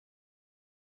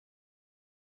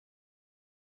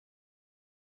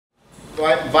So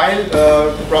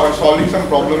while solving some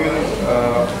problem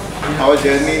in our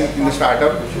journey in the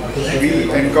startup,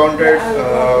 we encountered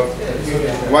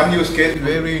one use case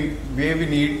where we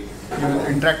need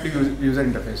interactive user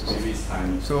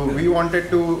interfaces. So we wanted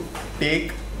to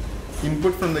take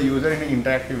input from the user in an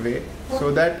interactive way so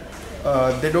that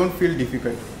they don't feel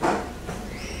difficult.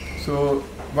 So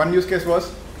one use case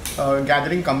was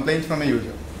gathering complaints from a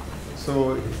user.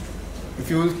 So if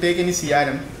you take any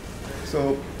CRM,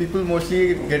 so people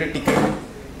mostly get a ticket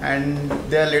and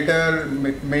they are later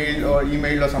mailed or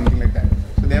emailed or something like that.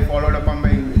 So they are followed up on by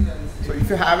email. So if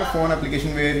you have a phone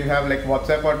application where you have like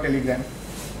WhatsApp or Telegram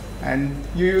and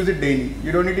you use it daily,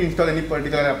 you don't need to install any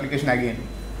particular application again.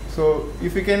 So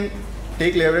if we can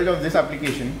take leverage of this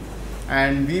application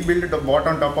and we build a bot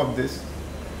on top of this,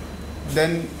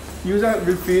 then user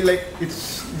will feel like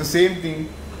it's the same thing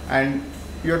and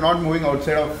you're not moving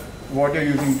outside of what you're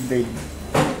using daily.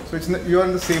 So you're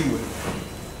in the same world.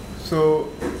 So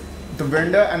the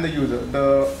vendor and the user,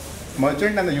 the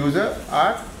merchant and the user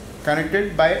are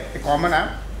connected by a common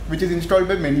app which is installed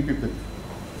by many people.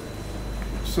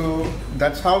 So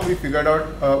that's how we figured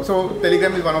out. So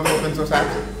Telegram is one of the open source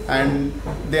apps and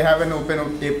they have an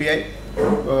open API.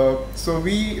 So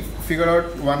we figured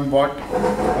out one bot.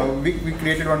 We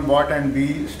created one bot and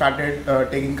we started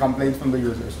taking complaints from the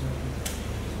users.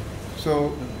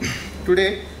 So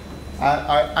today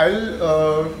I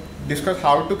will discuss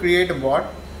how to create a bot,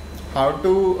 how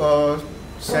to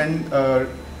send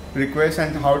requests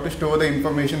and how to store the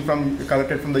information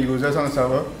collected from the users on the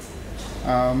server.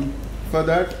 For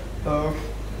that, I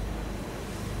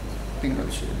think I'll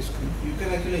share this screen. You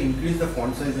can actually increase the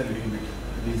font size a little bit.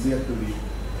 It's easier to read.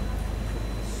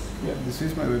 Yeah, this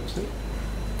is my website.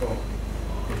 Oh,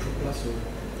 plus.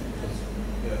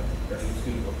 Yeah, that will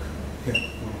still work. Yeah.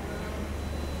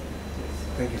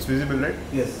 Thank you. It's visible, right?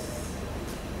 Yes.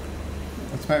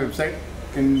 That's my website.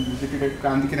 You can visit it at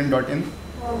kranthikiran.in.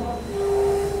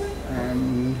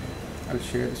 And I'll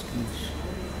share the screen.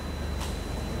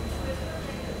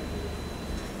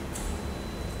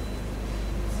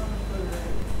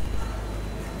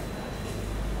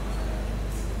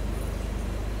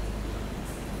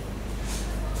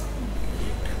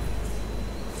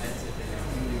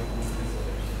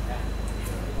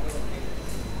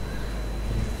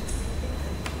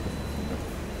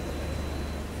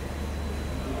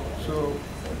 So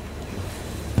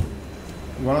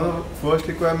one of the first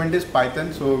requirement is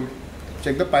Python. So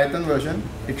check the Python version.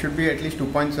 It should be at least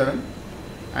 2.7.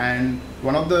 And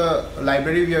one of the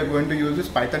library we are going to use is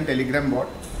Python Telegram bot.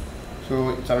 So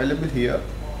it's available here.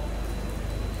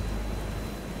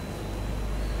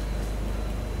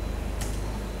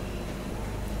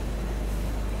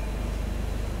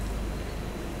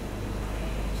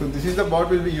 So this is the bot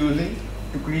we'll be using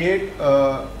to create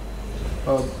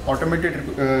automated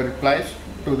replies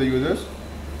to the users.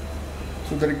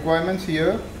 So the requirements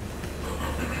here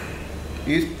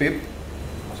is pip.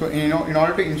 So in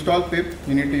order to install pip,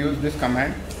 you need to use this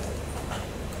command.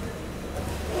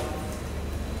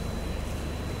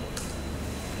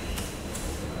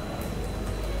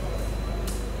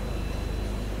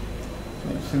 So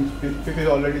since pip is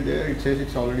already there, it says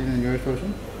it's already in the newest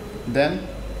version. Then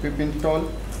pip install,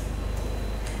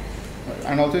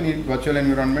 and also need virtual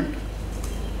environment.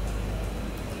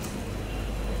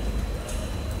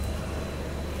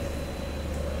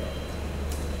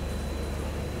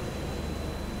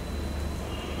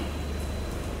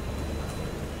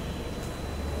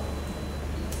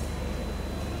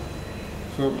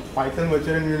 So Python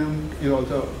virtual environment is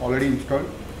also already installed.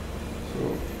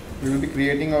 So we will be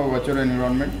creating a virtual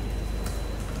environment.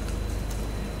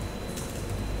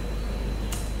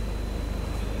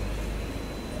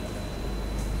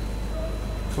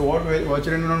 So what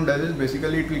virtual environment does is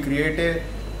basically it will create a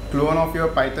clone of your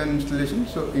Python installation,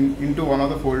 so into one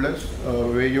of the folders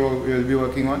where you will be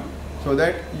working on, so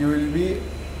that you will be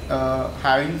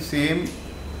having same.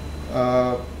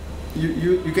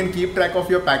 You can keep track of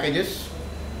your packages,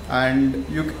 and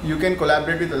you can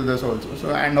collaborate with others also.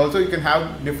 So and also you can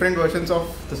have different versions of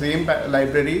the same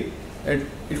library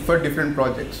for different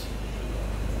projects.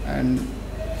 And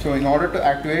so in order to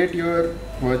activate your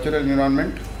virtual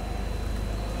environment,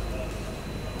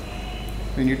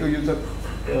 we need to use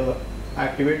the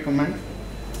activate command.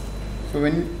 So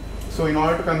in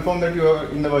order to confirm that you are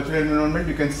in the virtual environment,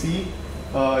 you can see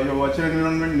your virtual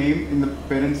environment name in the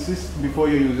parentheses before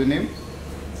your username.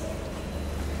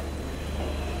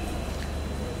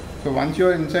 So once you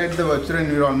are inside the virtual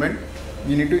environment,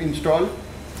 you need to install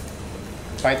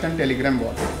Python Telegram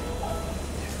bot.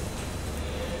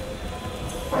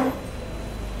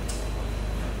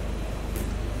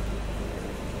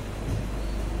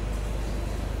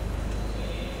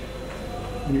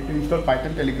 You need to install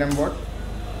Python Telegram bot.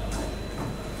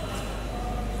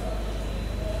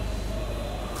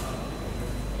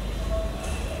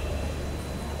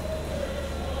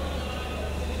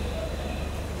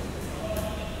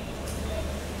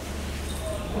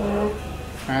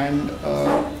 And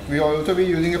we will also be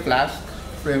using a Flask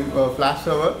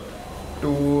server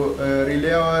to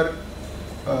relay our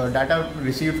data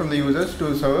received from the users to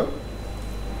the server.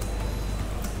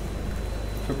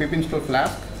 So pip install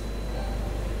Flask.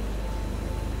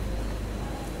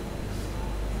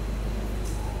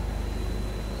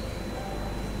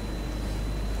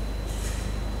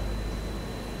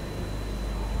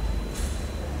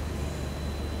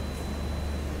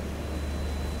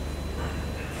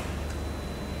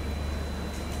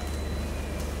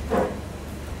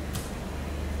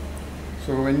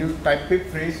 So when you type pip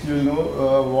phrase, you'll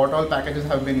know what all packages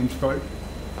have been installed.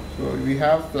 So we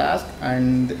have Flask,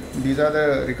 and these are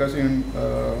the recursive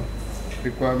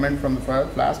requirement from the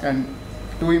Flask, and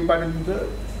two important is the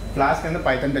Flask and the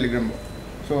Python Telegram bot.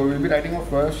 So we'll be writing our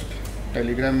first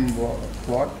Telegram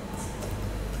bot.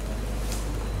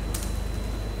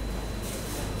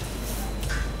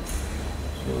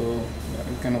 So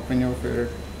you can open your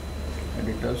favorite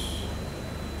editors.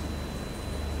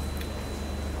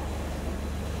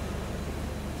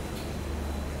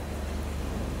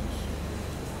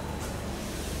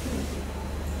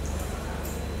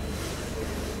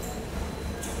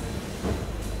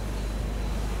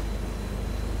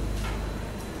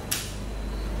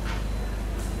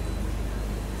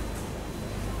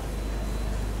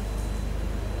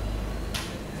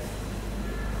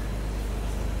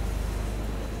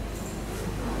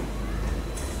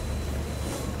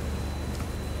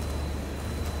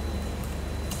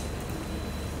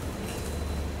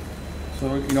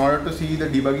 So in order to see the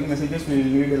debugging messages, we will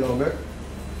need a logger.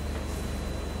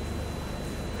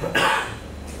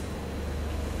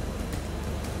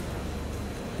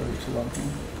 So it's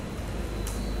logging.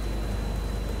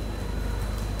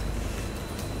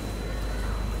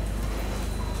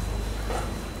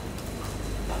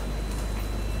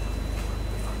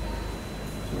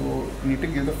 So you need to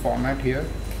give the format here.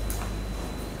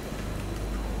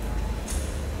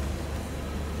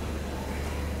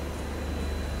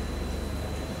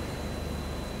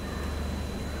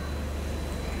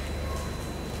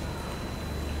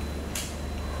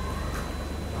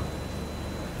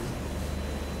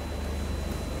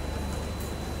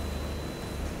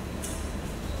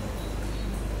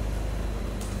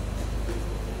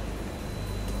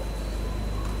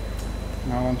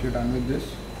 Now once you're done with this,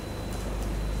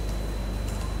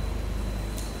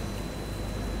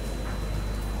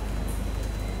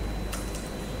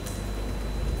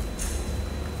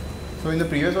 so in the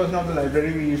previous version of the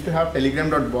library we used to have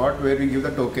telegram.bot where we give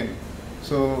the token.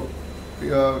 So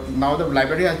now the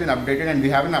library has been updated and we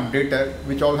have an updater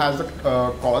which all has the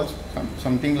calls,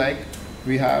 something like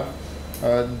we have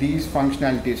these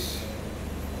functionalities.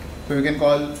 So you can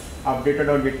call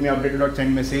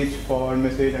updater.getMeUpdated.send message, forward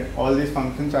message, and all these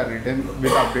functions are written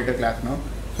with updater class now,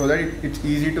 so that it's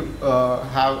easy to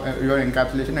have your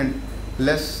encapsulation and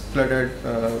less cluttered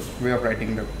way of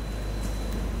writing them.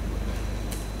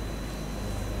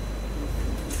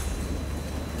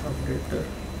 Updater.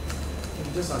 Can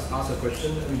you just ask a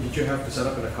question? I mean, did you have to set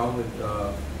up an account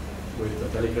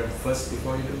with Telegram first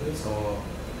before you do this, or?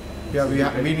 Yeah,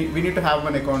 we need to have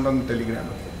an account on Telegram.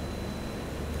 Okay.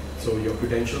 So your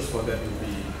credentials for that will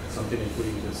be something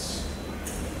including this.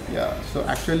 Yeah, so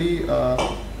actually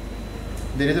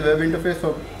there is a web interface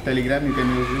for Telegram. You can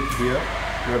use it here,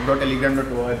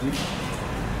 web.telegram.org. So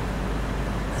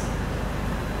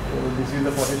this is the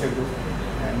FOSSASIA group,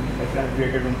 and I have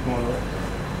created one smaller.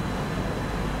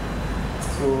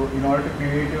 So in order to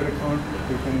create your account,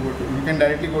 you can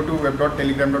directly go to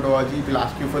web.telegram.org. It will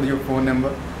ask you for your phone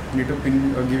number. You need to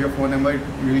give your phone number.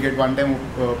 You will get one-time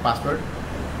password.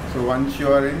 So once you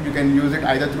are in, you can use it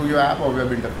either through your app or web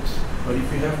interface. But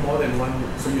if you have more than one,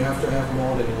 so you have to have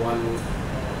more than one.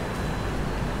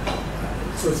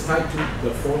 So it's tied to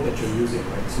the phone that you're using,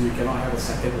 right? So you cannot have a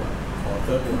second one or a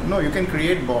third one. No, you can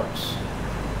create bots.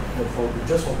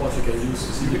 Just for bots you can use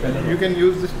this independent. You can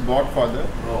use this bot further.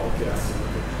 Oh, okay, I see.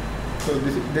 Okay. So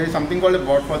there is something called a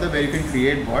bot further where you can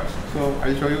create bots. So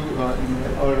I'll show you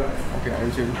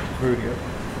I'll show you here.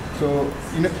 So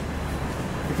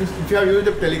if you have used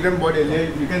the Telegram bot earlier,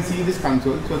 you can see this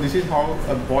console. So this is how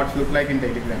bots look like in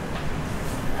Telegram.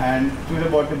 And through the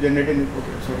bot to generate in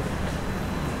okay, so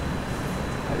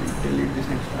I'll delete this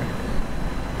next part.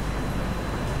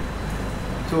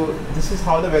 So this is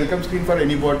how the welcome screen for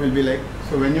any bot will be like.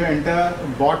 So when you enter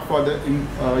bot for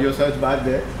your search bar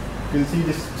there, you'll see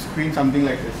this screen something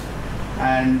like this.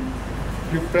 And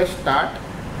you press start,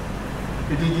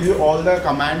 it will give you all the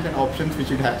commands and options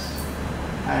which it has.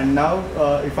 And now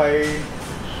if I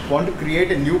want to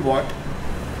create a new bot,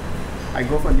 I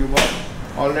go for new bot.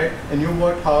 Alright, a new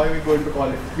bot, how are we going to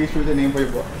call it? Please choose a name for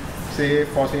your bot. Say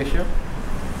FOSSASIA.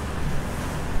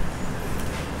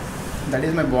 That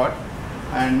is my bot.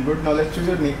 And good, now let's choose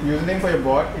a username for your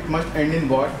bot. It must end in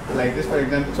bot, like this for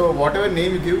example. So whatever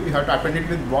name you give, you have to append it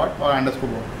with bot or underscore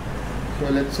bot. So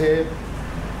let's say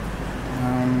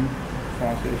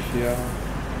FOSSASIA.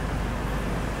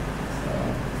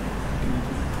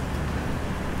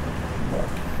 Bot.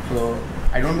 So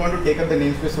I don't want to take up the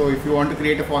namespace. So if you want to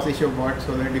create a FOSSASIA bot,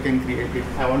 so that you can create it.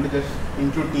 I want to just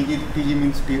include TG. TG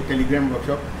means Telegram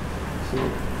workshop. So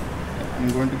I'm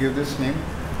going to give this name.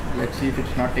 Let's see if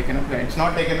it's not taken up. It's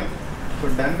not taken up. So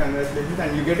done, congratulations,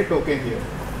 and you get a token here.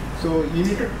 So you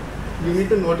need to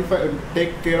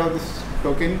take care of this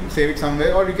token, save it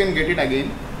somewhere, or you can get it again,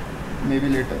 maybe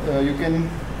later. You can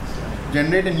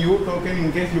generate a new token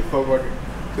in case you forgot it.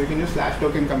 So you can use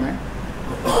 /token command,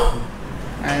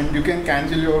 and you can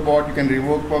cancel your bot. You can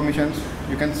revoke permissions.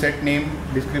 You can set name,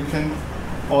 description.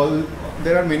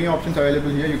 There are many options available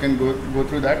here. You can go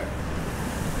through that.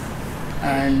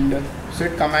 And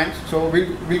set commands. So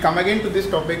we'll come again to this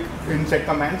topic in set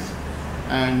commands,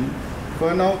 and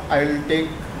for now I will take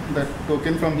the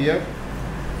token from here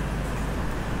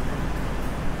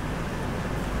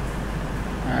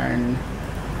and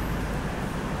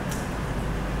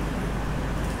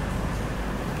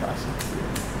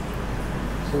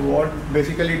so what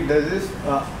basically it does is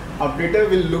updater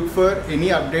will look for any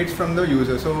updates from the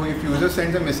user. So if user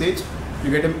sends a message,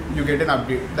 you get an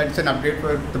update. That's an update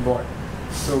for the bot.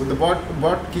 So the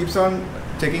bot keeps on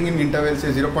checking in intervals,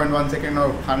 say 0.1 second or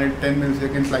 110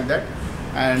 milliseconds, like that,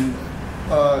 and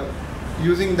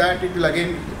using that it will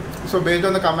again, so based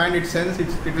on the command it sends, it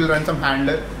will run some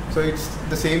handler. So it's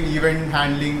the same event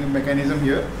handling mechanism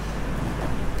here.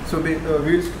 So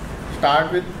we'll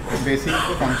start with basic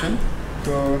function.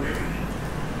 So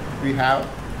we have,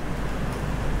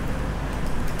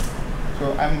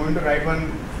 so I'm going to write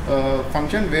one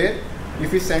function where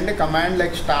if we send a command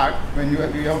like start, when you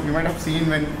might have seen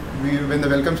when the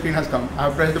welcome screen has come, I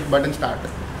have pressed the button start.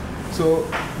 So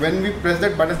when we press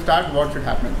that button start, what should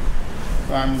happen?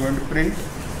 So I'm going to print,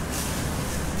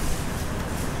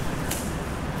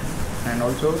 and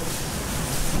also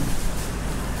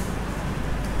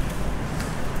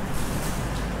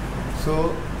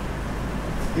so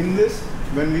in this,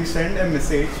 when we send a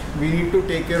message, we need to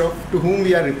take care of to whom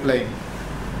we are replying.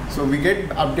 So we get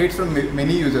updates from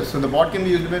many users. So the bot can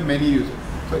be used by many users.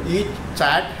 So each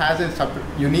chat has a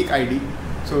unique ID.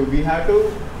 So we have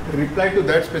to reply to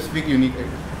that specific unique ID.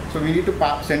 So we need to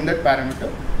send that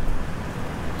parameter.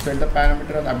 Set the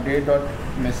parameter as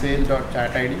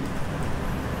update.message.chatid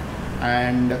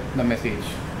and the message.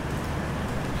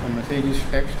 So message is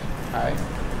text. Hi,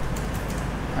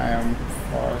 I am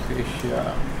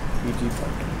FOSSASIA EG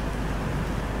bot.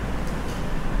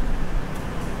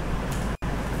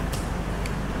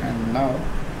 And now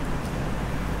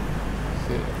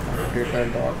say updater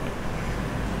dot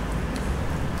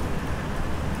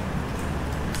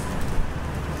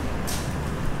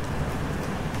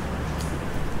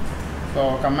so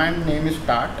command name is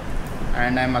start,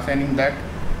 and I am assigning that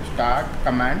start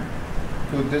command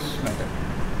to this method.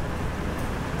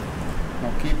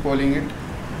 Now keep calling it.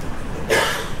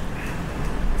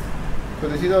 So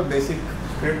this is a basic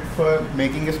script for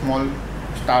making a small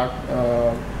start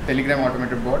Telegram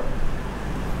automated bot.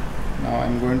 Now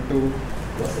I'm going to.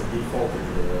 What's the default? A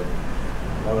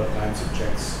lot of times it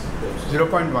checks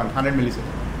 0.1, 100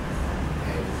 milliseconds.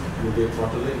 And will they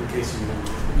throttle it in case you?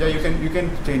 Yeah, you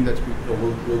can change that speed. So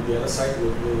will the other side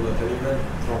will Telegram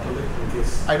throttle it in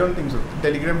case? I don't think so.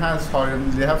 Telegram has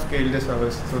they have scaled their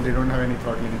service, so they don't have any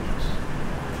throttling issues.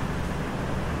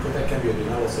 But that can be a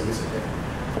denial of service attack.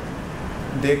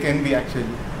 They can be actually.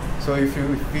 So if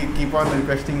we keep on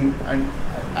requesting, and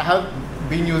I have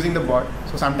been using the bot,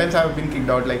 so sometimes I have been kicked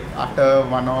out, like after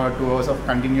 1 or 2 hours of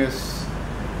continuous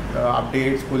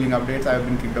updates, pulling updates, I have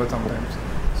been kicked out sometimes.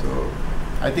 So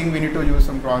I think we need to use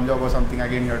some cron job or something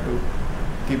again here to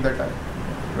keep that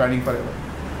running forever.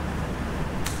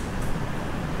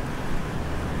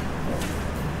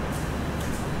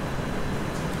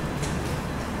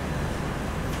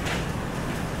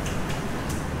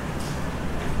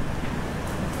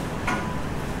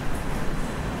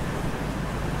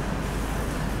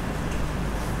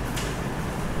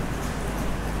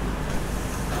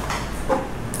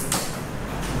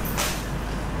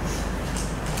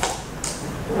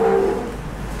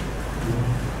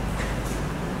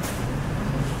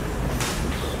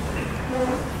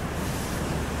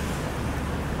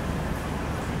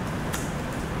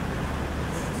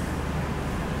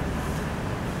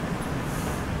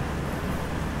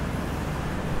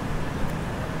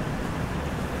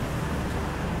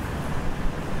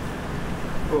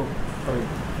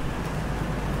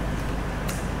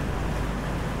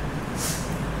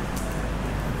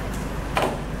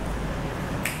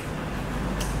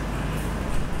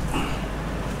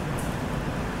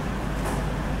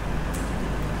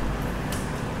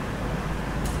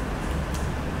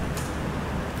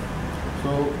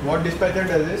 what dispatcher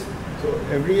does is, so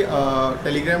every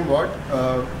Telegram bot,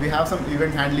 we have some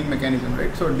event handling mechanism,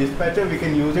 right? So dispatcher, we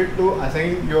can use it to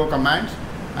assign your commands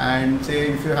and say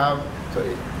if you have, so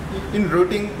in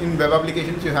routing in web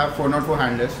applications, you have 404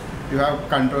 handlers, you have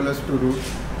controllers to route.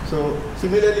 So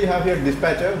similarly, you have your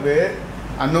dispatcher where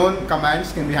unknown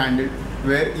commands can be handled,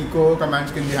 where echo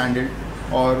commands can be handled,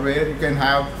 or where you can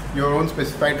have your own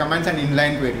specified commands and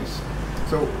inline queries.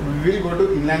 So we will go to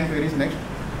inline queries next.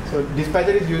 So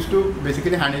dispatcher is used to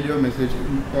basically handle your message,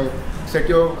 set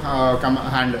your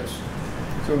handlers.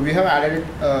 So we have added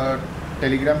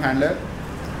Telegram handler.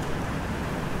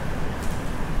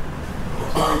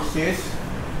 So it says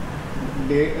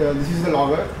this is the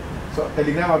logger. So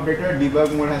Telegram updated,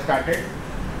 debug mode has started,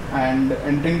 and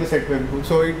entering the set webhook.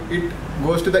 So it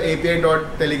goes to the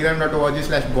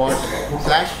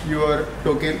api.telegram.org/bot/your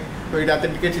token. So it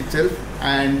authenticates itself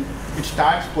and it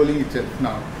starts polling itself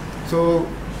now. So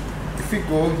if we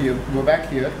go back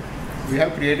here, we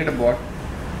have created a bot.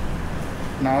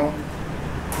 Now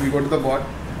we go to the bot.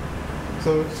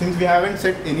 So since we haven't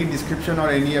set any description or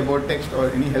any about text or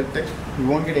any help text, we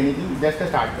won't get anything, just a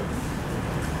start button.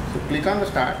 So click on the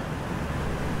start.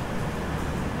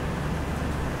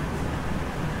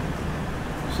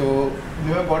 So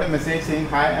you have got a message saying,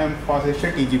 hi, I am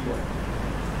FOSSASIA TG pod.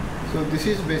 So this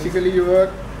is basically your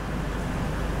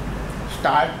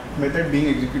start method being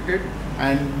executed,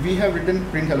 and we have written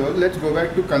print hello. Let's go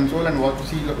back to console and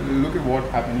look at what's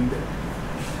happening there.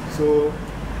 So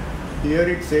here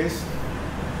it says,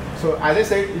 so as I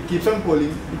said, it keeps on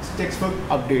polling, it checks for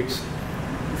updates.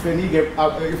 If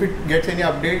it gets any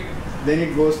update, then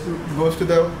it goes to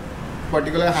the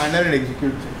particular handler and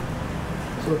executes it.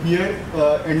 So here,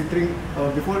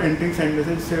 before entering send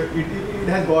message, it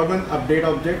has got one update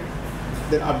object.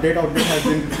 The update object has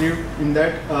been retrieved. In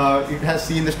that, it has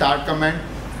seen the start command.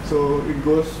 So it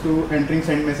goes to entering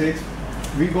send message.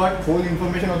 We got whole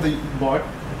information of the bot,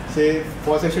 say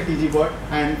FOSSASIA TG bot,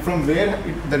 and from where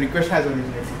the request has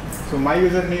originated. So my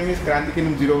username is Kranthi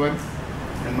Kiran 01,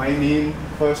 and my name,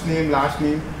 first name, last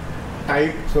name,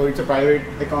 type. So it's a private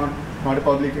account, not a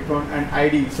public account, and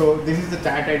ID. So this is the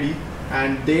chat ID.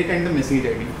 And date and the message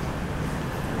ID.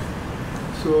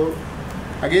 So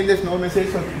again, there's no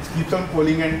message, so it keeps on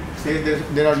polling and says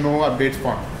there are no updates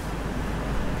found.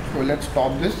 So let's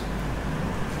stop this.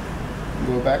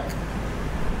 Go back.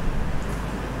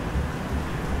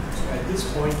 So at this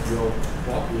point, your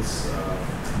bot is a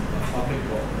public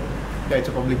bot. Yeah, it's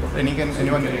a public bot.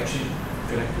 Anyone can actually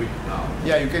connect with now.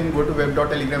 Yeah, you can go to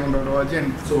web.telegram.org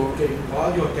and so okay,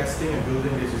 while you're testing and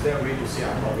building this, is there a way to say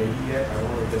I'm not ready yet? I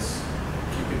want to just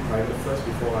keep it private first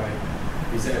before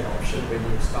is there an option when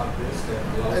you start this that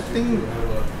allows you to have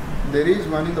a... There is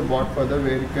one in the bot further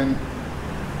where you can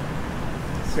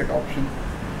set option.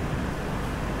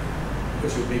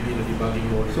 Because you may be in a debugging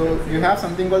mode. So you have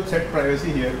something called set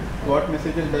privacy here. What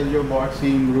messages does your bot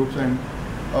see in groups and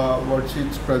what's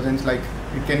its presence like?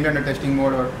 It can be under testing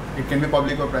mode or it can be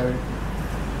public or private.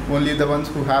 Only the ones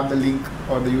who have the link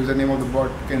or the username of the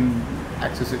bot can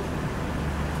access it.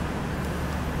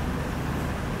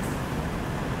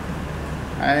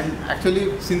 And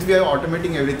actually, since we are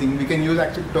automating everything, we can use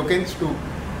actually tokens to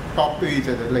talk to each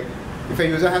other. Like if a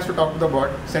user has to talk to the bot,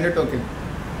 send a token.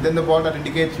 Then the bot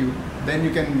authenticates you. Then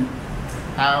you can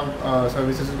have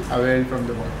services availed from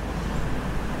the bot.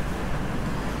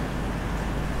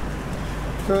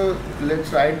 So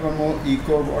let's write one more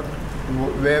echo bot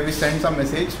where we send some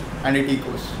message and it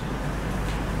echoes.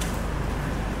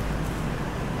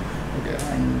 Okay,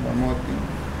 and one more thing.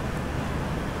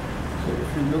 So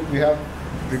if you look, we have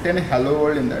written a hello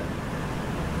world in that.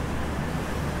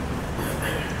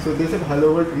 So there's a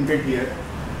hello world printed here.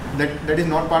 That is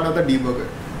not part of the debugger.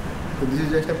 So this is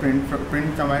just a print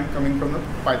command coming from the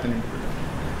Python interpreter.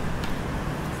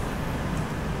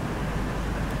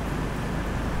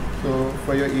 So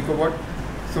for your echo bot,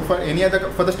 so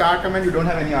for the start command, you don't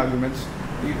have any arguments.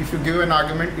 If you give an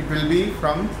argument, it will be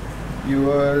from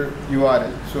your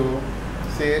URL. So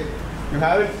say you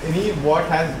have any bot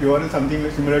has URL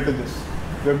something similar to this,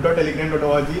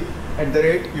 web.telegram.org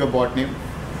 @ your bot name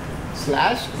 /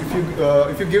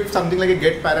 if you give something like a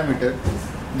get parameter,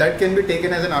 that can be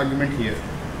taken as an argument here.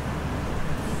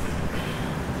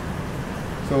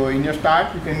 So in your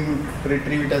start, you can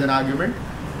retrieve it as an argument.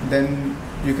 Then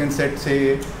you can set,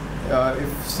 say,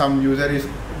 if some user is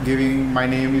giving my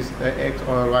name is X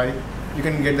or Y, you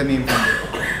can get the name from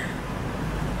there.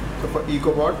 So for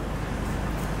EcoBot,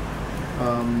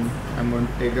 I'm going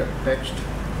to take a text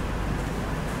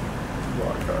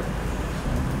bot.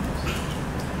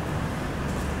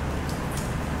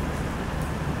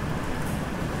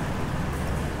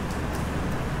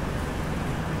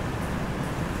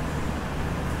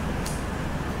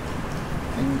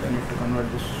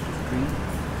 convert this to screen.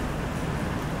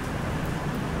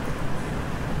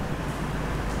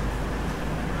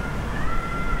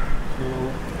 So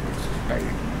let's try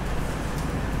it.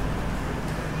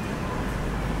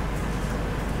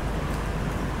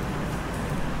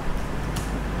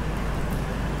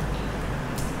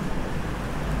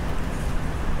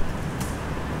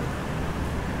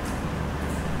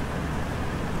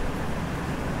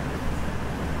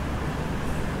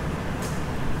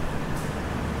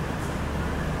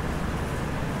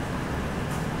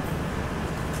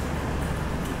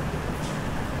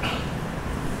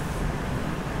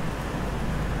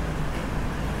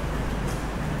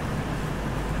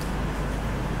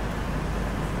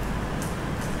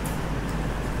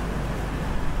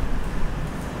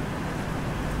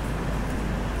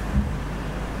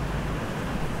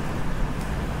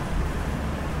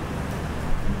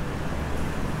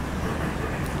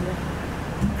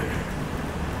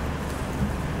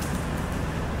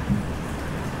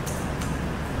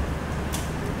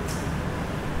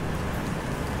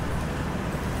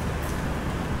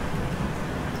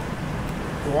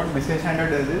 So what message handler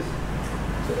does is,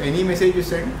 so any message you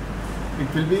send,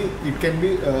 it can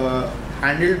be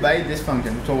handled by this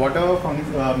function. So whatever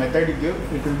method you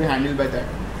give, it will be handled by that.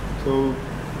 So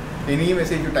any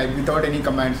message you type without any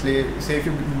commands, say if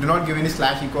you do not give any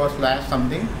slash echo or slash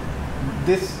something,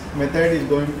 this method is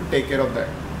going to take care of that.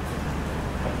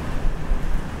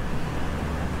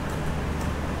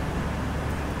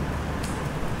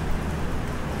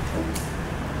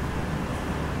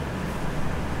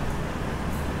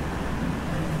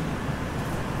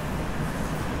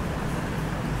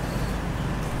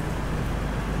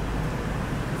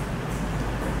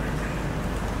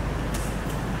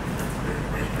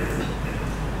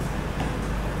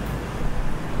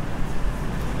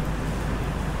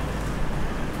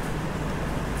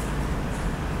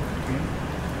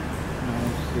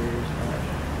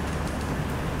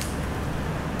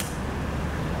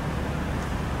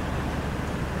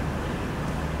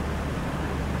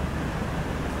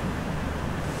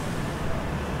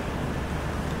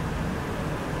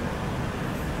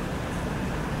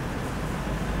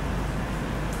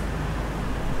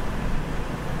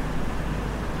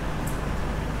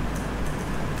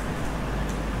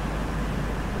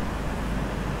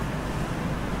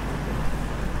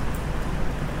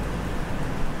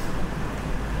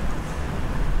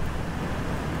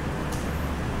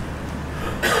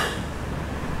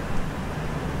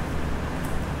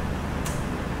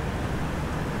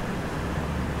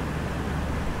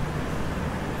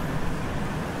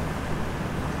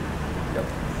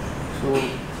 So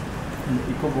in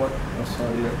EcoBot,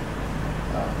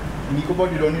 in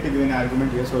EcoBot you don't need to give an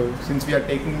argument here. So since we are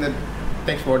taking the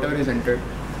text whatever is entered,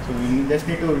 so we just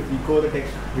need to echo the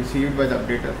text received by the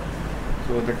updater.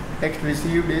 So the text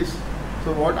received is,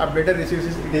 so what updater receives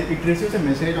is, it receives a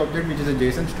message object which is a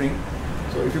JSON string.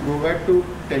 So if you go back to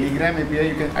Telegram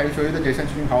API, I will show you the JSON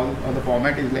string, how the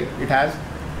format is like. It has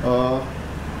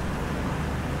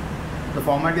the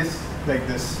format is like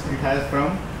this. It has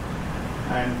from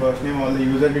and first name, all the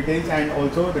user details, and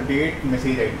also the date,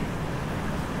 message ID.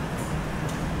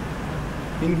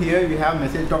 In here we have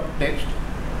message.text.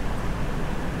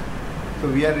 So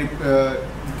we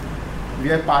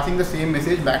are passing the same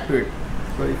message back to it.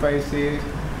 So if I say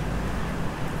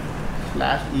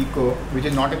 /echo, which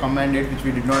is not a command yet, which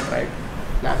we did not write,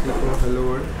 /echo hello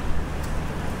world.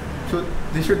 So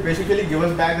this should basically give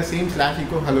us back the same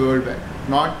 /echo hello world back,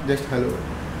 not just hello world.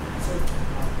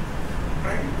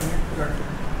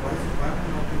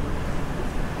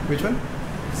 Which one?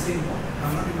 Same one.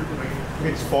 I'm not able to write it.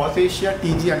 It's FOSSASIA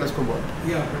TG_bot.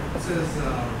 Yeah, but it says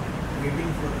waiting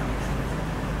for connection.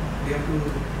 They have to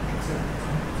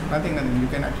accept. Nothing. You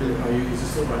can actually. Is it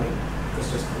still running?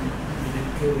 Just we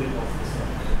didn't kill it off the start.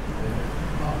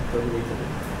 Terminated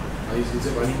it. Is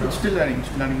it running now? It's still running. It's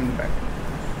running in the back.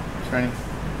 It's running.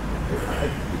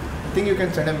 I think you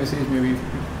can send a message maybe.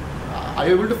 Are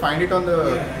you able to find it on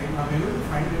the? Yeah, I'm able to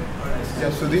find it, but I still.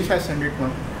 Yeah, Sudesh has sent it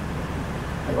one.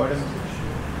 I got a message.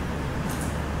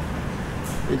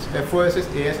 It's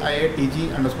FOSSASIA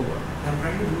TG_bot. I'm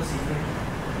trying to do a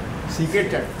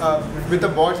Secret chat. With the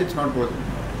bots, it's not possible.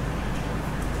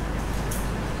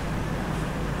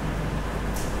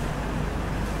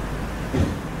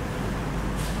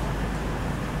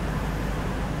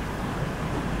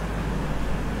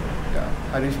 Yeah,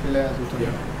 Harish Pillai has also.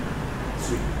 Yeah.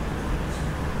 Sweet.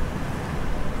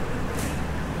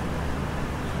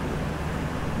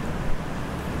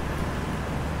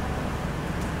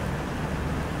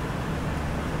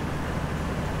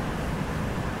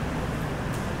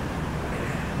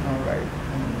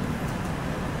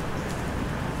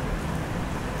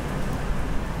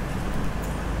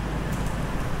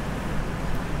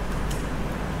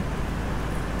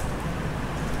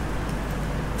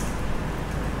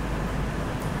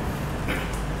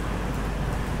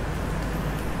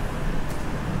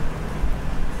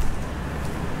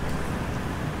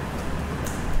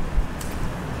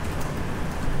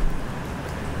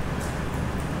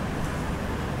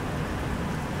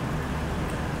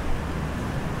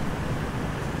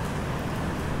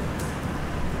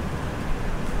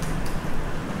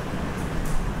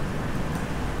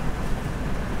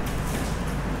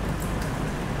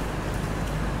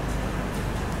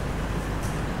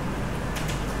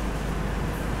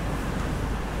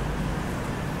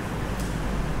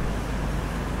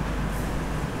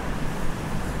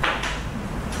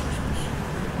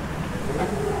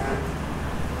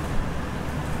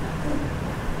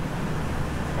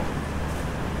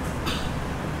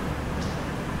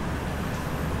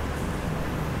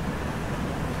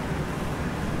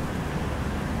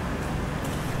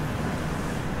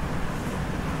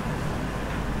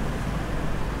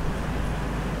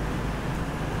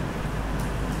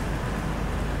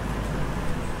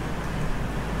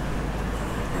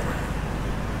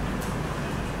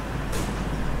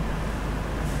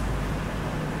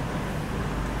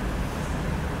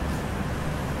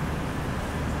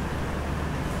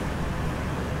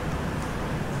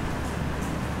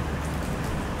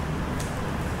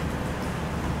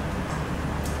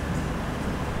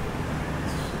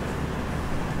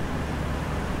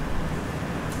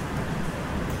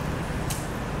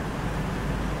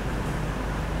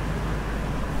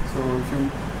 if you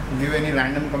give any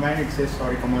random command, it says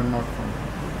sorry, command not found.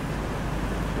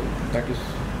 So that is,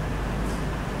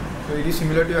 so it is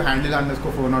similar to your handle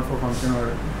underscore 404 function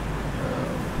or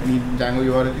any Django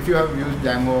URL. If you have used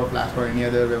Django or Flask or any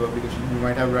other web application, you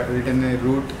might have written a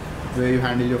route where you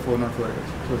handle your 404 errors.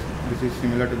 So this is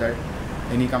similar to that.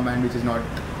 Any command which is not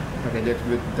regex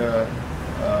with the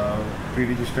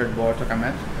pre-registered bots or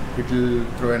commands, it will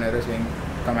throw an error saying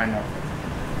command not.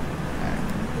 And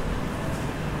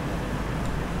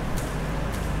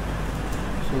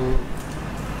so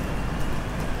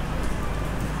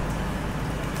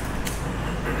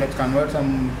let's convert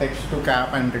some text to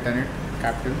cap and return it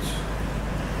capitals.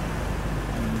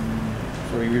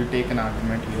 So we will take an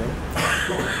argument here.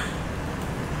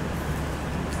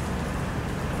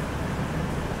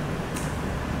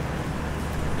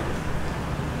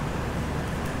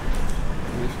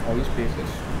 All the spaces.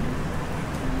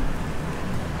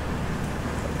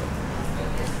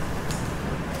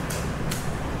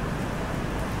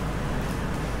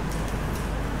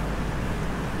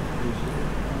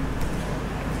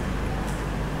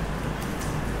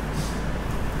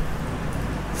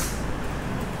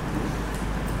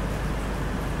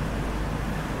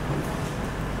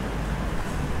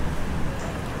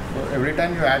 So every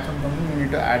time you add something, you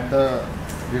need to add the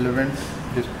relevant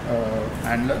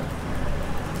handler.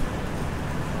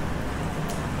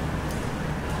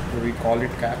 So we call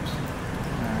it caps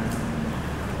and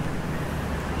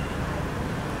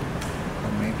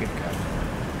make it caps.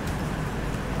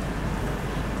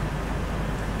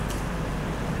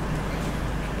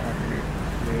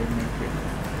 Make it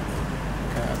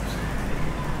caps.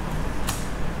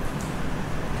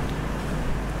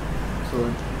 So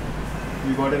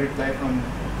we got a reply from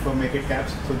make it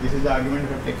caps. So this is the argument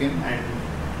we have taken and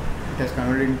it has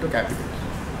converted into capitals.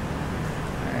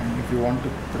 And if you want to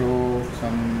throw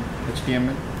some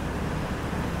HTML,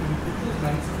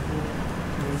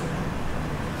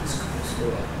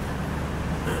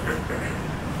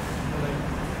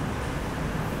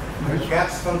 The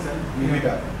caps function,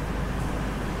 limiter.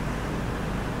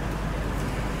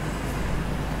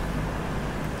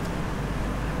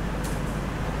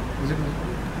 is it?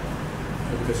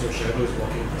 Because your shadow is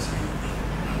blocking the screen.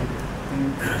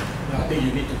 I think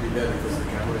you need to be there because the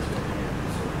camera is blocking it.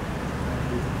 So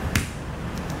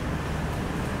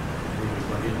you will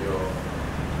plug in your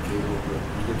cable,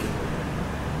 video cable.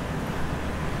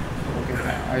 Okay,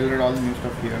 I'll read all the new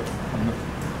stuff here on the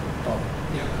top.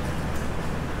 Yeah.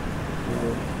 So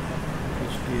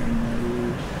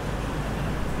HTML.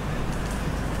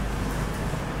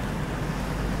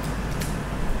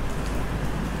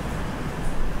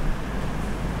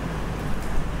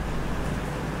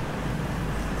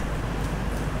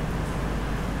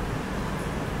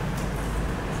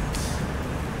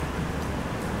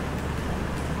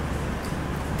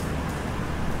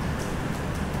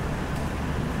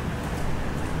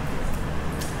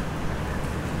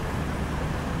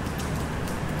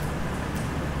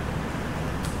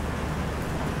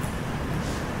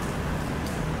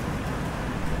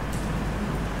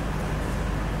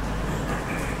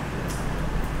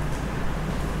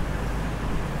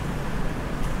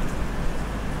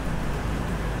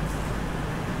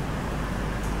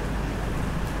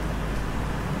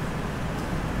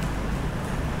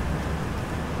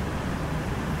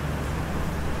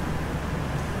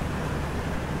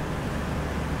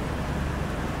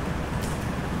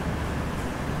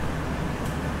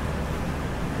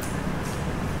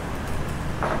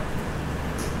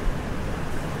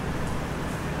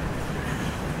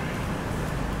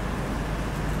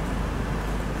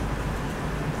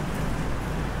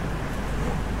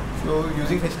 So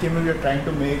using HTML, we are trying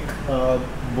to make a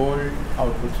bold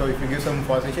output. So if you give some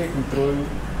FOSSASIA, it will throw you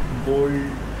bold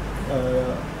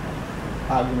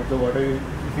argument. So what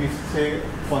if you say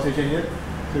FOSSASIA here,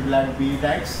 so it will add B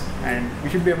tags, and we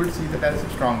should be able to see that as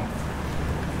strong.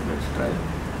 So let's try.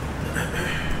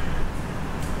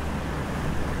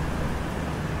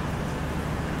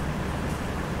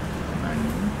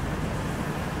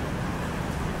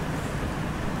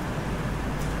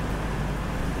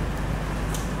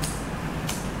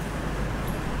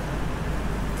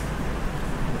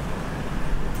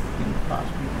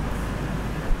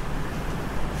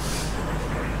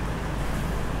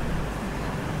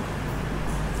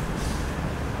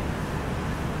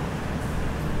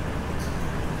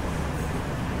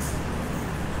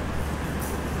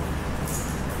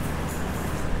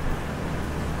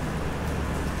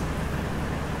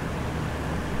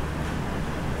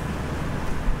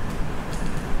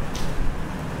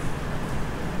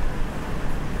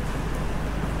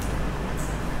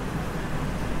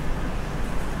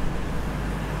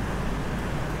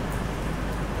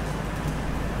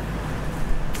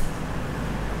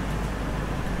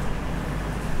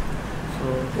 So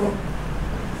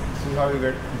this is how you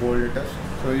get bold letters.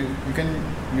 So you can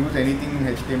use anything in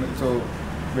HTML. So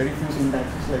very few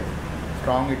syntaxes like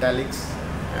strong italics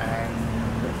and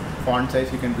font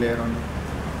size you can play around with.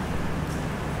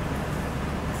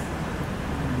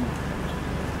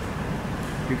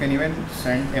 You can even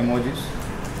send emojis.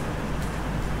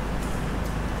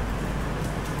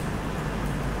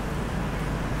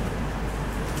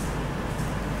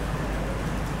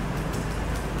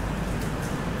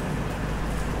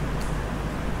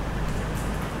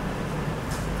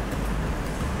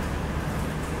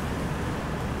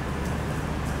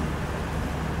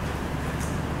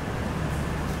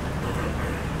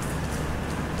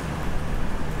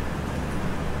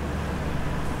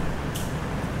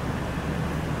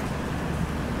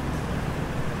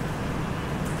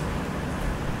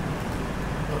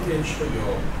 Ensure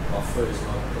your buffer is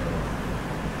not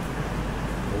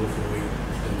overflowing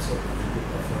in terms of input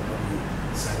buffer. How do you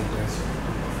sanitize your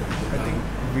input buffer? I think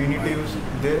we need to use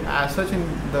there as such in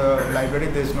the library.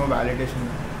 There is no validation,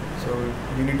 so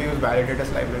we need to use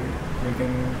validators library. We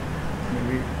can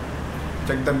maybe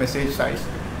check the message size.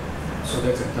 So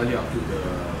that's entirely up to the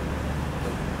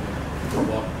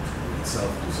bot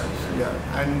itself to sanitize.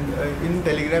 Yeah, and in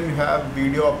Telegram you have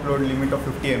video upload limit of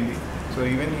 50 MB. So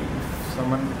even if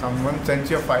someone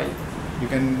sends you a file, you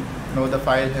can know the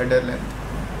file header length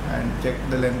and check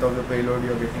the length of the payload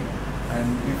you're getting.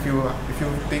 And if you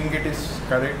think it is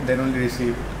correct, then only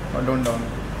receive or don't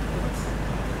download.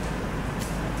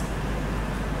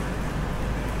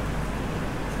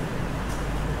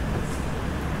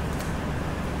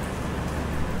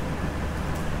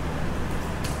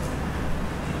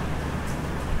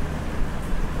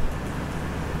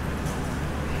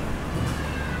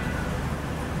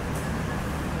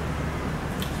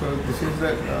 So this is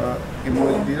the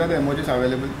emoji. These are the emojis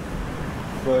available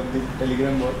for the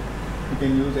Telegram bot. You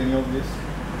can use any of this.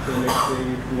 So let's say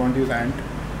if you want to use ant,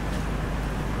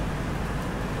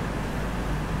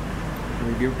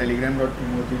 we give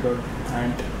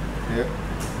telegram.emoji.ant here.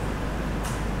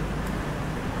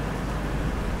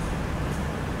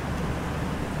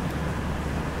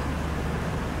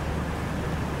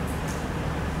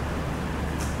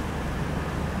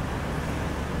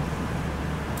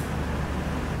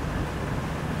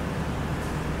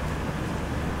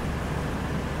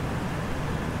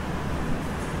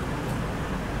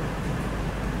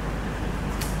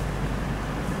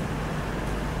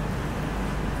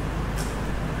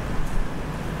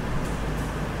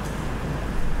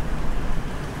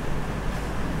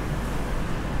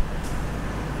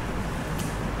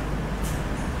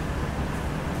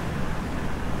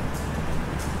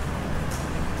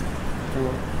 So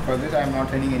for this I am not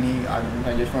sending any argument,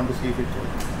 I just want to see if it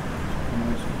works.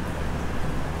 Emoji.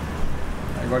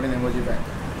 I got an emoji back.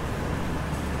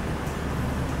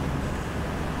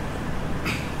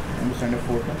 I want to send a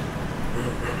photo.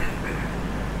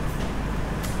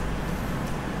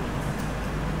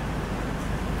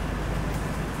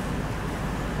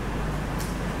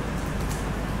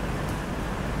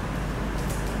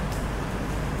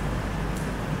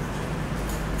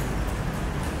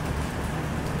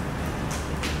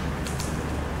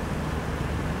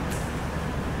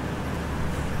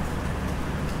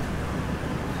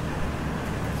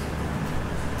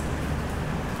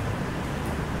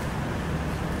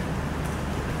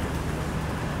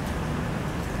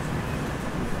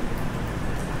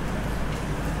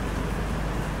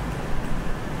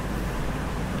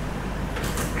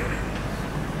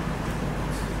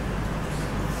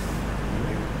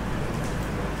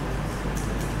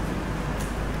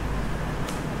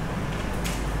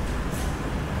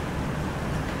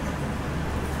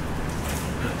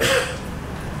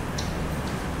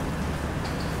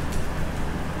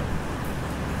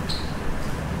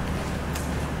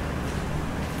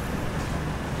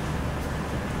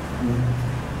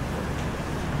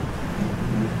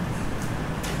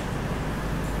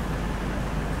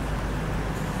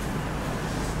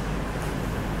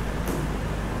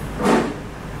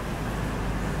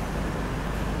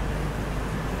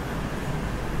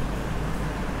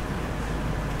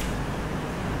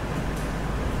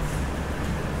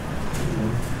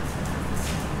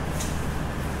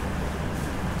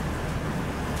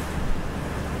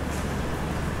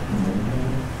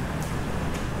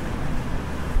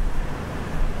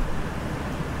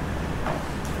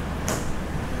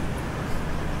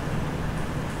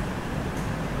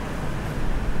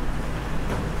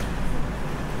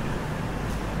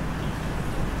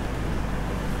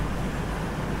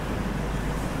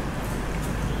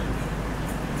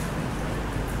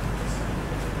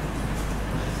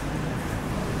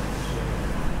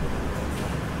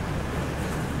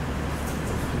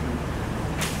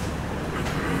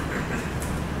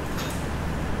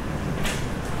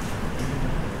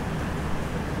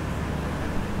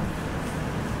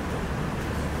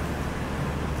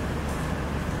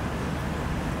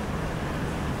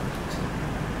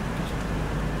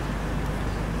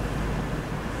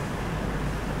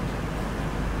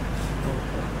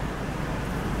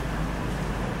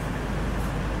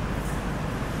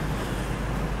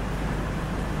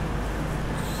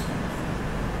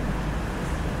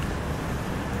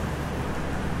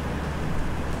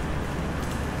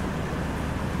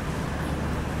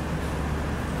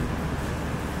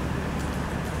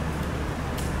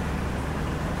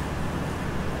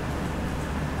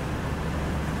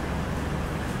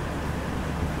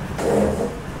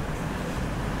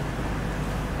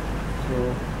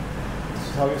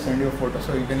 is how you send your photo.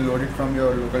 So you can load it from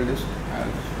your local disk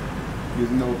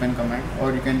using the open command,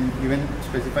 or you can even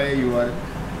specify a URL.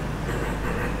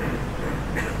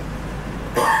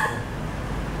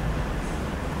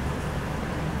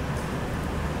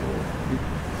 You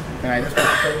can either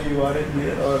specify a URL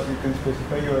here, or you can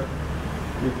specify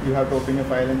you have to open a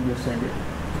file and just send it.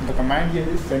 The command here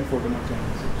is send photo, not send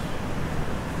message.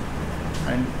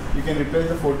 And you can replace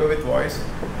the photo with voice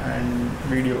and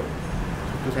video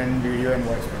to send video and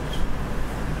voice files.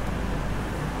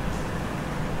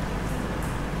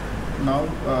 Now,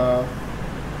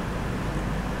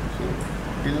 so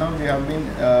till now we have been,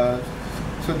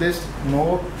 so there's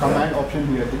no command option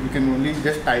here. You can only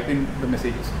just type in the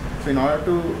messages. So in order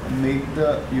to make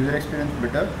the user experience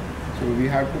better, so we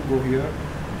have to go here.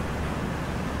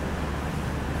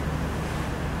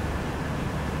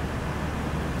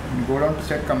 And go down to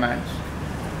set commands.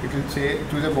 It will say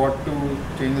choose a bot to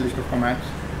change the list of commands.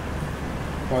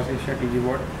 FOSSASIA TG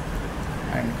bot.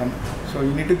 And so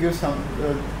you need to give some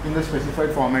in the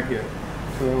specified format here.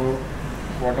 So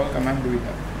what all commands do we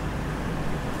have?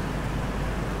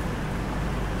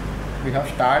 We have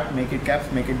start, make it caps,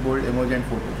 make it bold, emoji and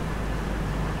photo.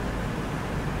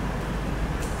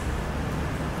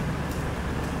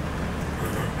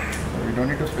 So we don't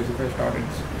need to specify start,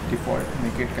 it's default,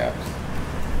 make it caps.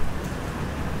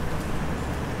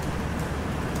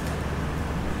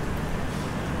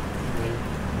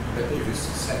 Better if you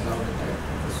set down the type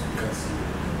because you can see.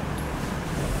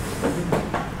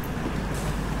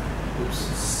 Oops.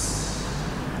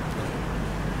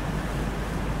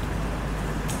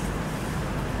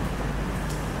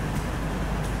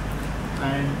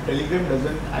 And Telegram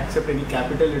doesn't accept any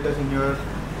capital letters in your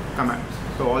commands.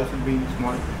 So all should be in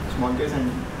small case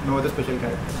and no other special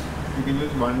characters. You can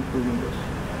use 1, 2 windows.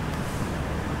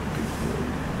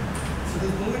 So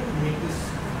there's no way to make this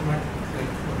command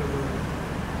like whatever.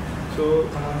 So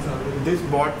this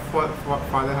bot for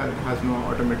Father has no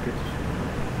automated.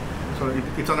 So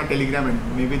it's on a Telegram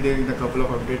and maybe there in a couple of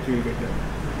updates you will get that.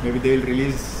 Maybe they will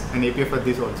release an API for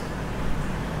this also.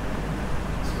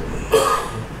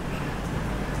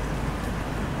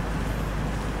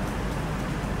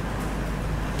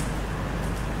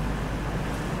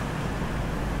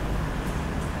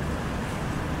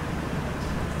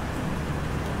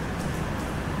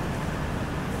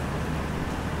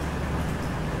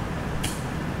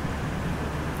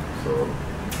 So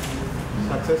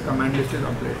success command list is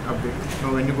updated.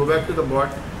 Now when you go back to the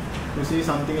bot, you see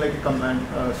something like a command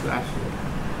slash here.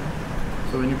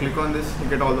 So when you click on this, you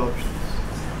get all the options.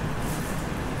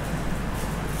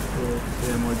 So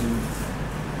say emoji.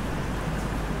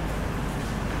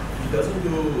 It doesn't do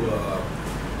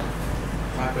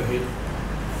type ahead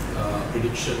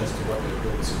prediction as to what the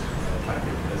group is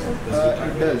typing.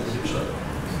 It does. Prediction?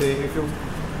 Say if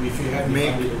you have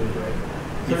make it, right?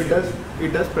 So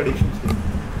it does predictions here.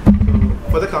 So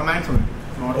for the commands only,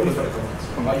 not only for the commands.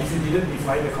 But if you didn't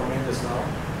define the command just now,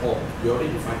 oh, you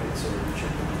already defined it, so we should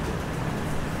delete it.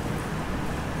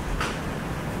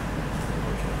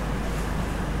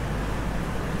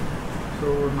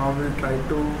 So now we'll try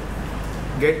to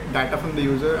get data from the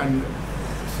user and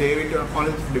save it on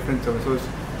its different servers.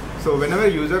 So whenever a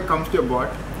user comes to your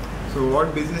bot, so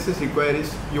what businesses require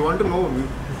is you want to know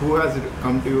who has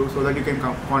come to you so that you can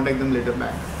contact them later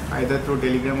back, either through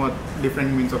Telegram or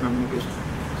different means of communication.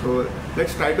 So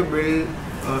let's try to build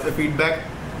a feedback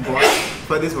bot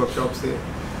for this workshop, say,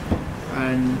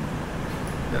 and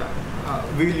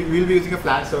we'll be using a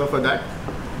Flash server for that.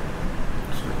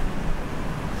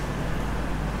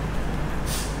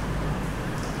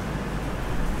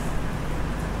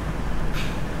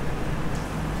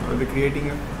 So we're creating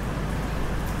a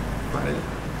file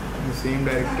in the same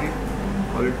directory,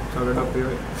 call it solid up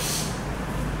here.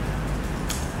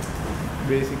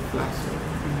 Basic Flash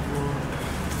import,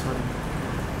 sorry.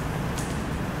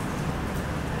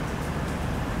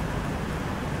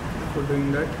 For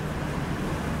doing that,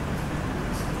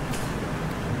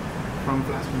 from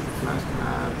Flash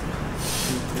app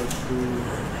equals to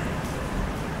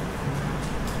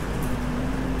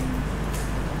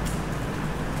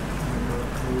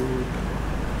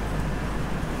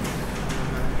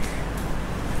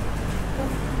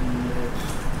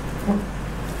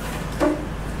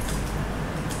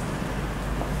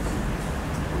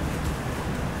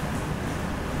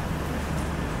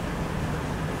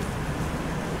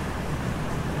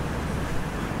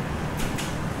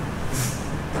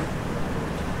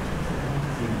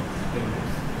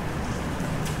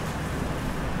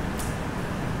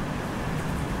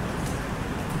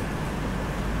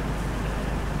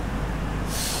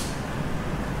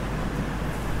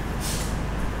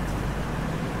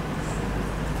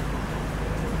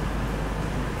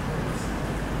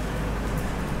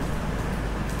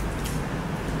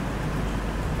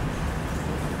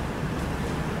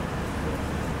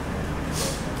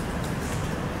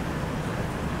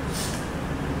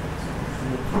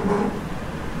Yeah,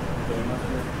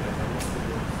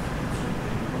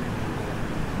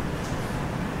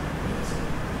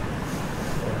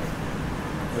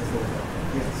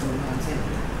 so I'm saying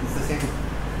it's the same.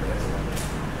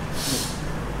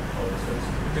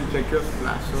 You can check your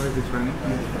flash so if it's running.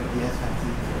 Yes,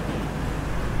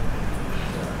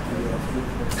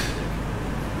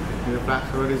 Your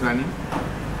flash server is running.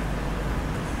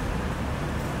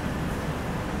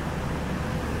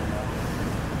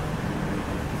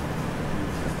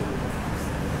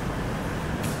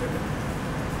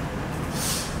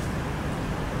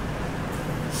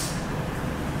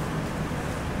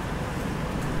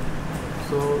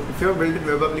 So if you have built a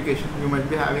web application, you must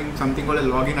be having something called a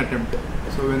login attempt.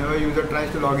 So whenever user tries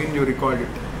to log in, you record it.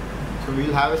 So we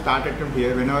will have a start attempt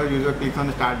here. Whenever user clicks on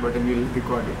the start button, we will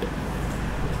record it.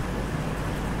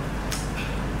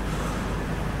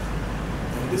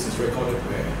 And this is recorded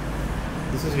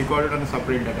where? This is recorded on a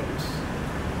separate database.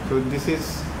 So this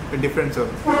is a different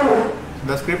server.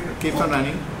 The script keeps on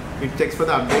running. It checks for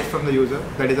the updates from the user,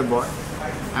 that is a bot,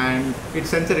 and it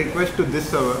sends a request to this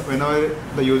server whenever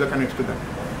the user connects to that.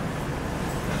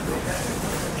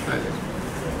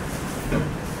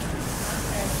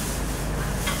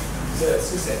 Is there a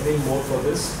sysadmin mode for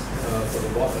this, for the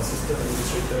bot, assistant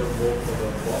administrator mode for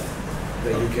the bot,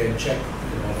 that you can check,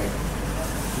 like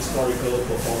historical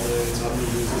performance, how many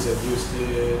users have used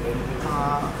it, anything?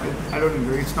 I don't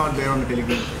know. It's not there on the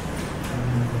Telegram.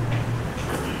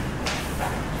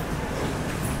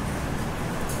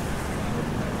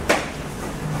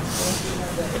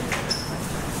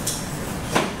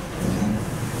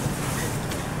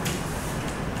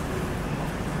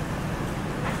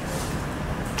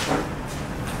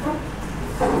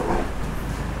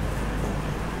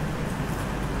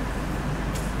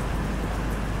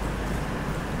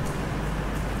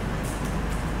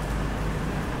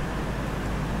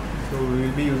 So we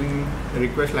will be using a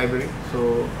request library.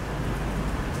 So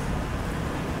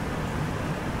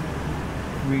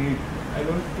I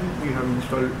don't think we have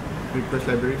installed request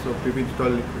library. So we will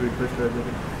install request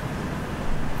library.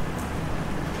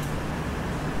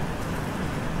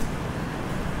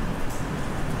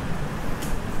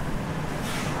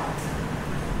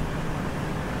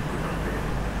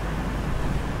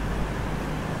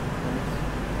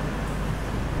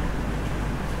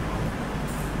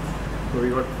 So we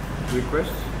got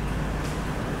requests.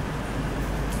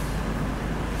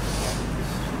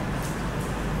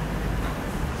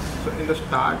 So in the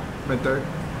start method,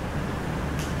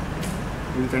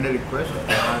 we will send a request.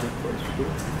 Request to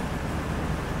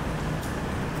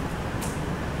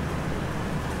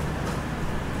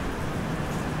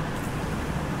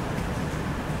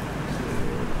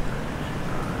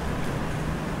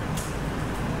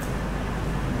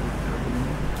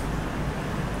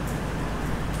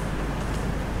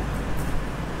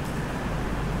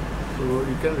So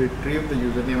you can retrieve the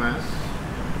username as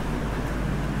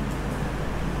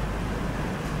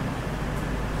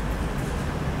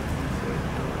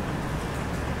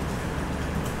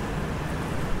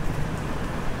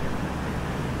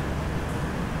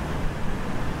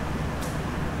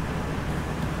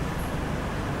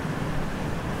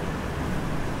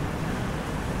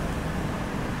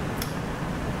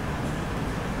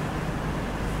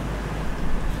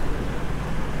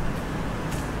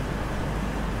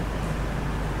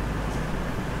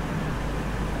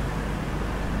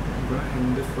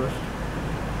in this first.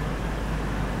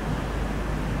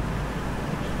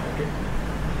 Okay.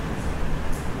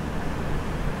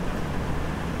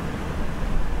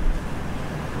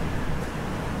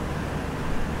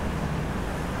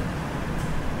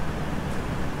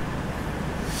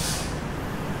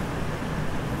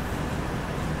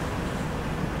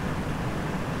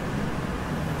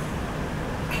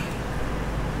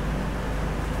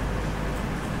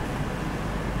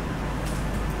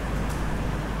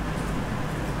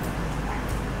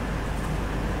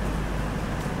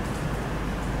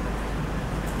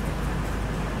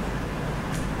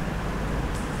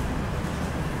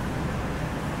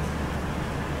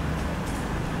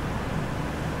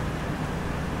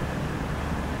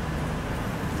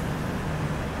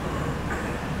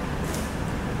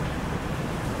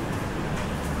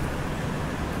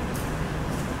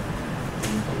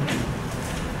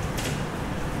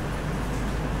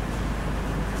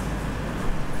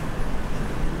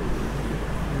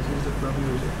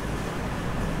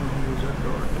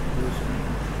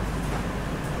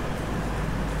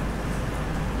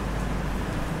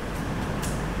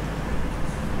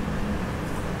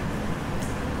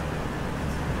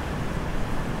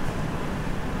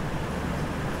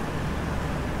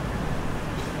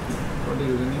 For the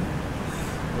username,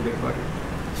 okay, got it.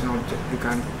 It's an object. You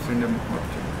can't send an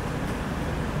object.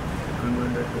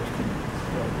 Convert that to string.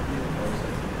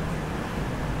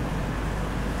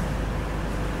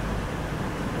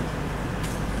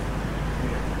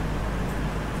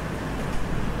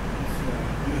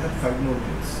 You have 5 more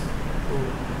minutes.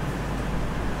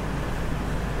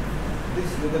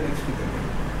 Please do the next speaker.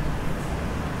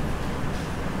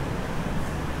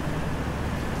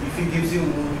 If he gives you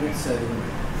more minutes, I will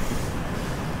wait.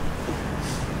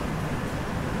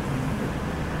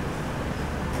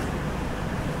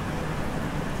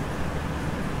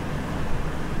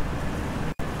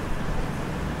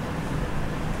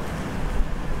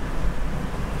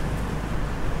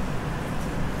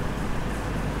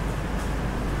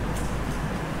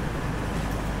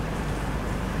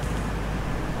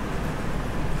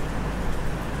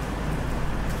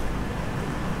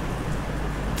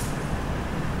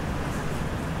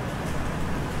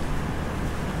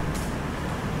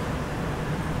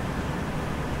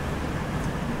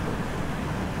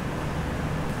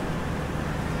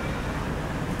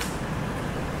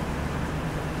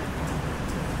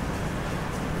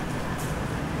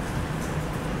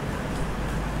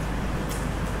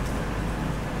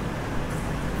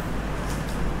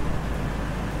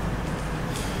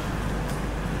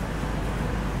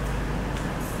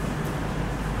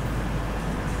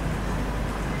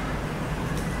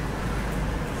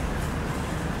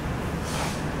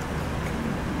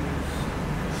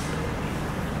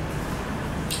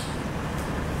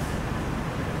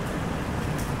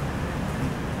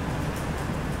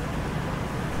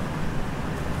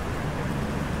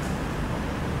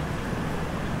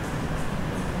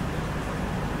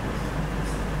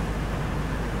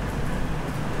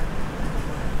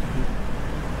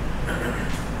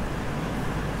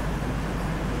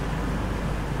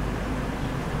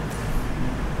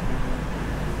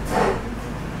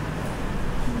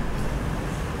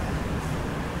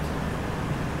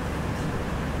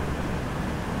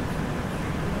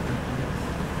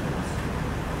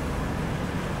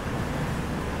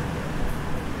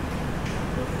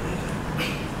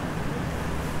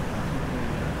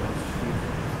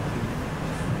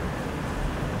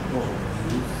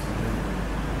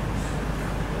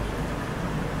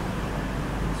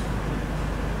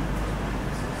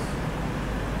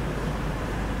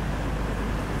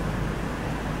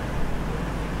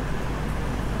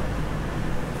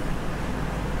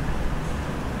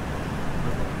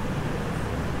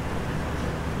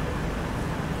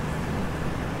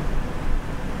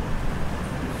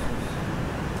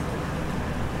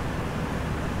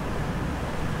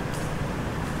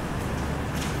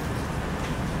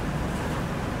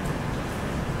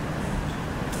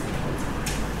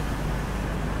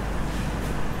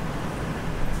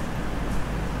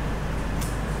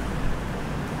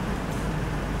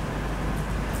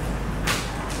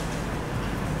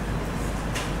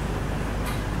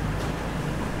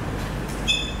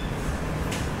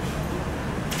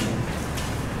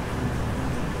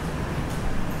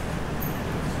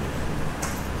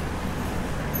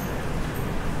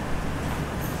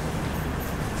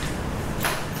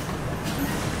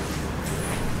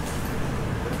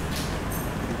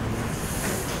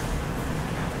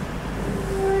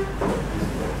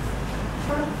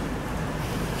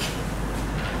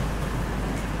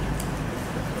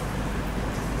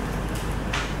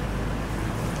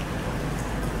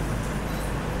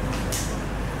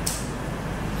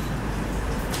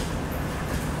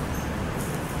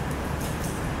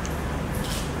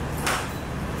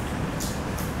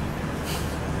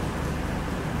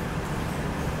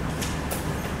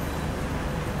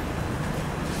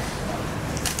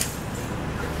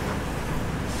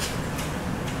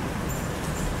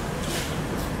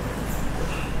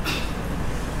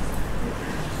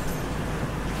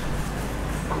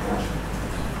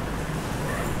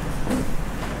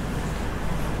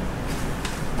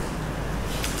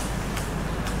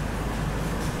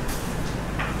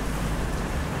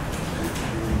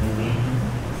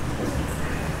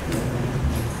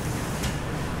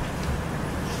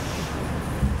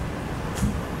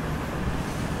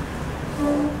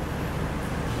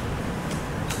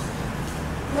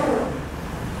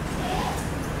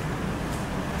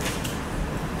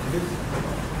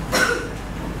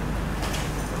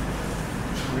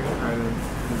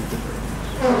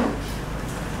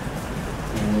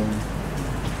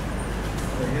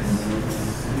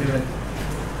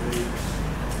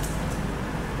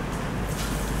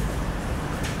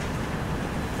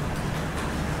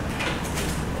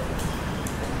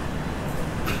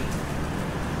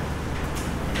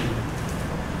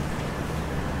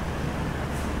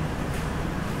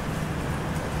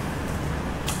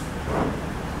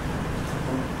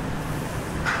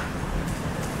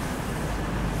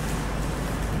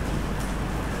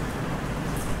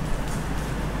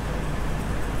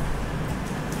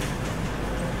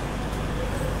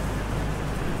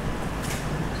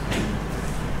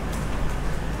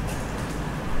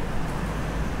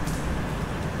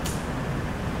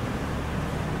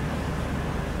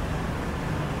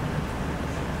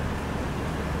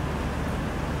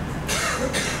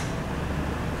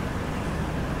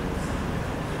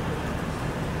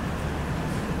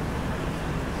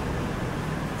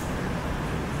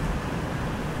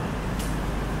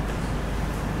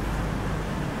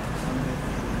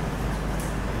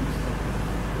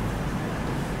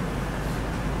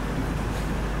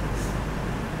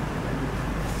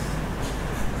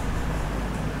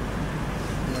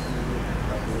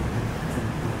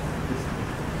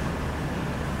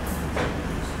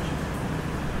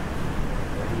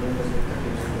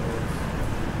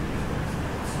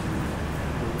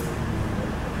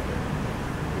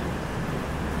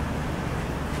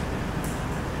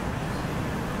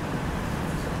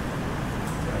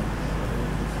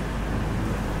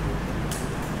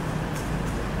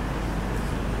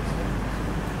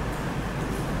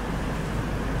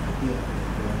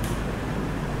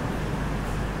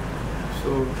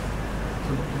 So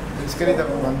basically the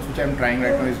ones which I am trying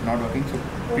right now is not working. So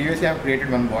previously I have created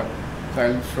one bot.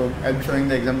 So I'll be showing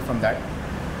the example from that.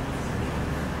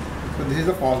 So this is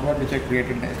the FOSS bot which I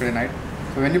created yesterday night.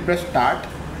 So when you press start,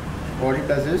 what it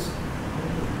does is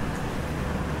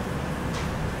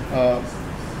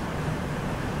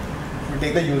we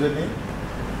take the username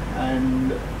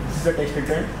and this is the text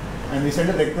return, and we send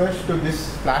a request to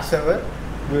this Flash server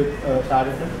with star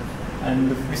return,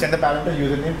 and we send the parameter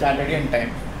username, chat ID and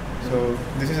time. So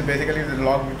this is basically the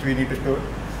log which we need to store,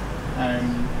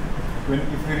 and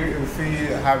if we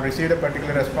have received a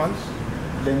particular response,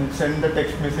 then send the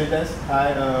text message as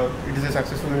it is a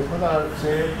successful response, or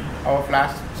say our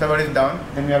Flash server is down,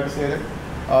 then we have to say that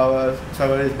our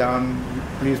server is down,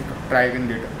 please try again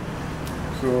later.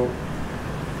 So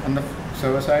on the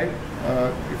server side,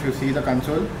 if you see the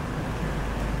console,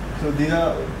 so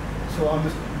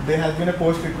there has been a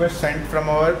post request sent from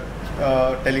our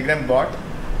Telegram bot.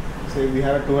 Say we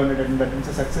have a 200 and that means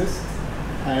a success,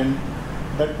 and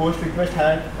that post request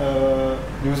had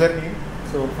username.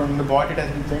 So from the bot it has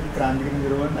been sent Kranthi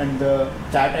Kiran 01 and the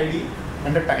chat ID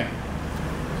and the time.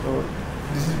 So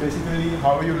this is basically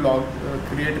how you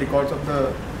create records of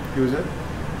the user.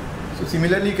 So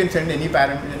similarly, you can send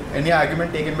any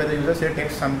argument taken by the user, say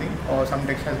text something or some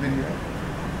text has been given.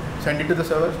 Send it to the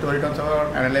server, store it on server, or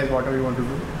analyze whatever you want to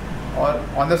do. Or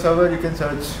on the server, you can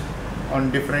search on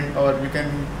different, or you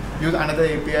can use another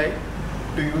API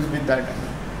to use with that. I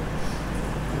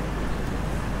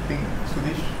think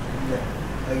Sudesh. Yeah,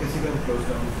 I guess you can close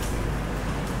down.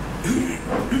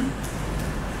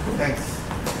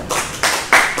 Thanks.